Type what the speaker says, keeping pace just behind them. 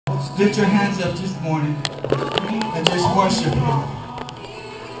Lift your hands up this morning and just worship Him.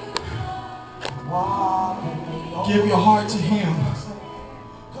 Give your heart to Him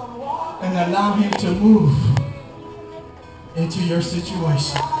and allow Him to move into your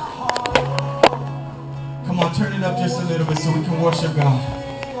situation. Come on, turn it up just a little bit so we can worship God.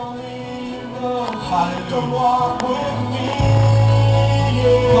 Hallelujah.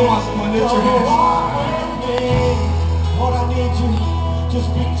 Come on, someone, lift your hands. Lord, I need you to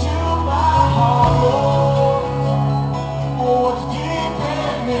speak to my heart, Lord. Oh, what's deep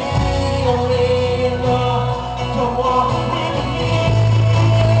in me, Lord, come walk with me.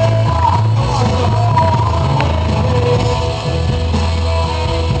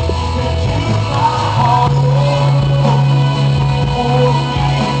 Speak to my heart, Lord. Oh, what's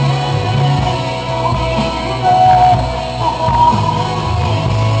deep in me,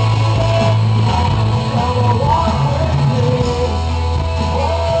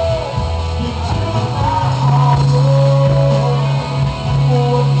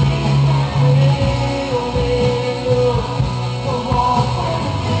 Lord, come walk with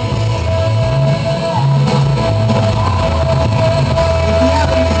me.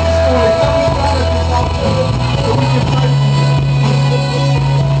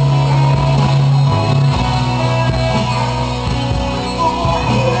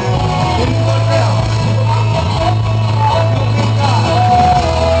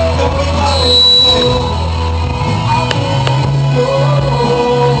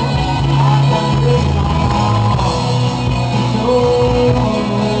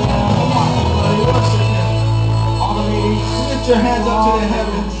 Your hands up to the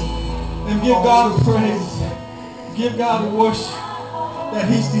heavens and give God a praise. Give God a worship that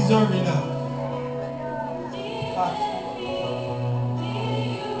He's deserving of.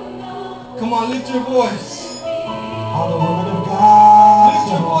 Come on, lift your voice. On the word of God. Lift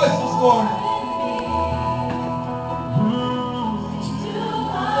your voice this morning.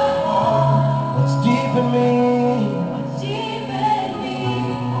 What's deep in me?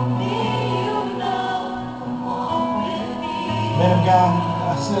 Man of God,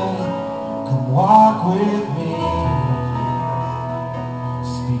 I said, come walk with me.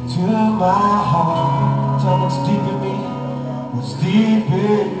 Speak to my heart. Tell what's deep in me. What's deep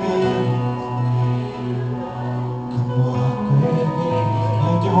in me. Come walk with me.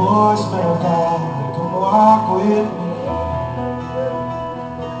 Lift your voice, man of God. Come walk with me.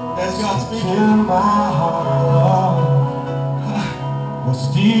 That's God speaking. To my heart. What's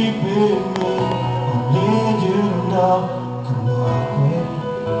deep in me. I need you to know.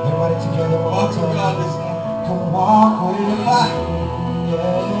 Everybody together, walk with God this morning. Come walk with me.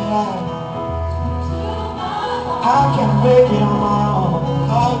 Yeah. I can't make it on my own.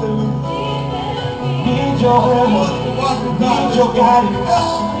 Hallelujah. Need your help. Need your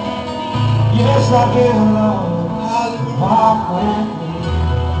guidance. Yes, I get along. Walk with me.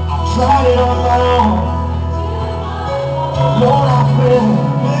 I tried it on my own. Lord, I pray.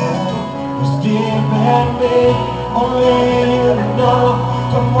 It's deep in me. Only you know.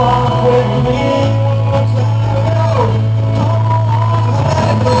 Come walk with me.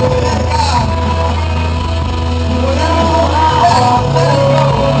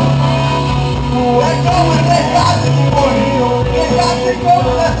 Let go and let God this morning. Let God take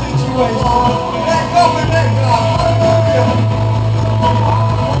over that situation. Let go and let God.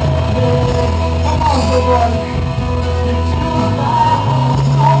 Come on, somebody.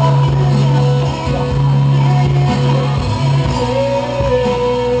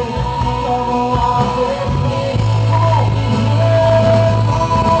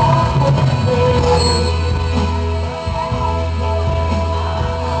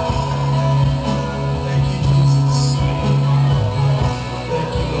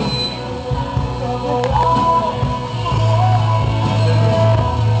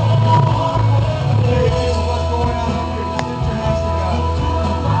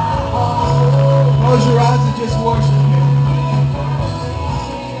 Close your eyes and just worship Him.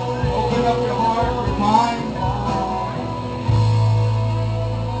 Open up your heart, your mind,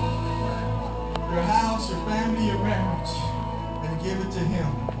 your house, your family, your marriage, and give it to Him.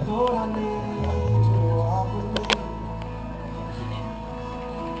 Lord, I need you to walk with me.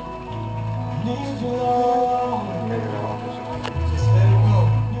 I need you, Lord. Just let it go.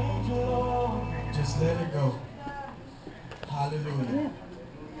 Need you, Lord. Just let it go. Hallelujah.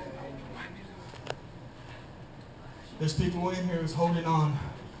 There's people in here who's holding on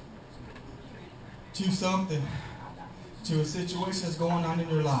to something, to a situation that's going on in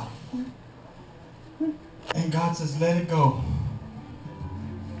your life. And God says, let it go.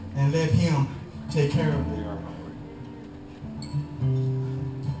 And let Him take care of it.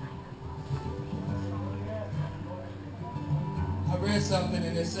 read something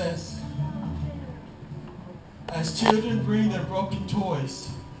and it says, as children bring their broken toys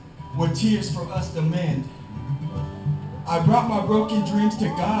with tears for us to mend, I brought my broken dreams to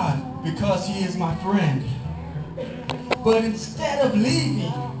God because He is my friend. But instead of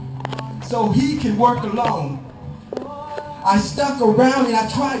leaving so He can work alone, I stuck around and I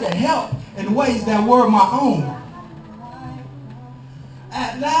tried to help in ways that were my own.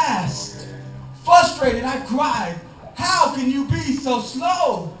 At last, frustrated, I cried, "How can you be so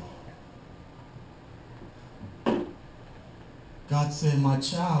slow?" God said, "My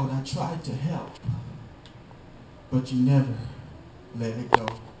child, I tried to help, but you never let it go."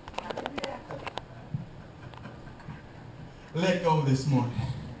 Let go this morning.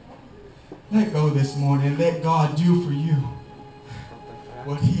 Let go this morning. Let God do for you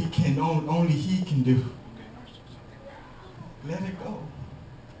what He can, only He can do. Let it go.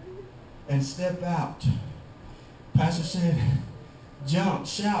 And step out. Pastor said, jump,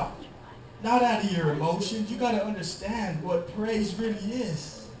 shout. Not out of your emotions. You got to understand what praise really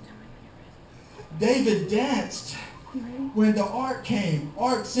is. David danced when the ark came.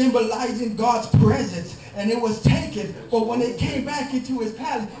 Ark symbolizing God's presence. And it was taken. But when it came back into his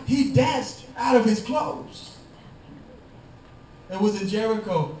palace, he danced out of his clothes. It was in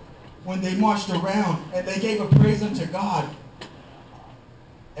Jericho when they marched around and they gave a praise unto God.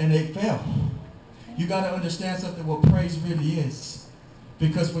 And they fell. You got to understand something what praise really is.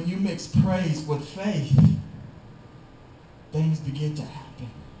 Because when you mix praise with faith, things begin to happen.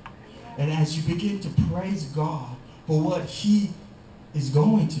 And as you begin to praise God for what He is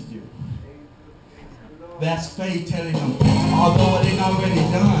going to do, that's faith telling Him, although it ain't already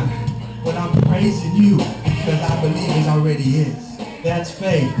done, but I'm praising you because I believe it already is. That's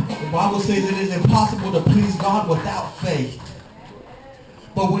faith. The Bible says it is impossible to please God without faith.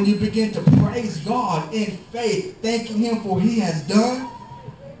 But when you begin to praise God in faith, thanking Him for He has done,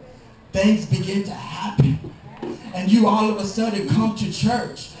 things begin to happen. And you all of a sudden come to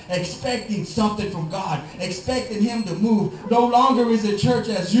church expecting something from God, expecting Him to move. No longer is it church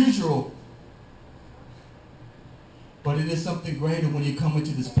as usual. But it is something greater when you come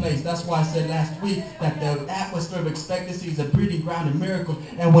into this place. That's why I said last week that the atmosphere of expectancy is a breeding ground of miracles.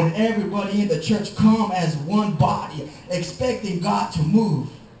 And when everybody in the church come as one body, expecting God to move,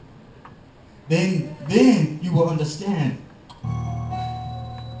 then you will understand.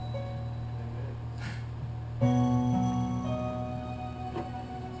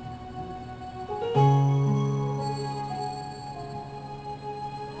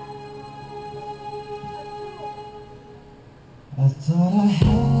 I thought I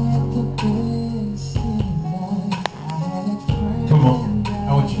had the best in life. I had friends. Come on. I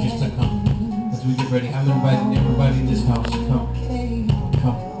want you just to come as we get ready. I'm inviting everybody in this house. Come.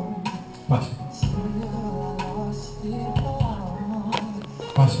 Come. Watch it.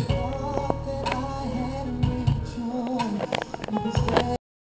 Watch it.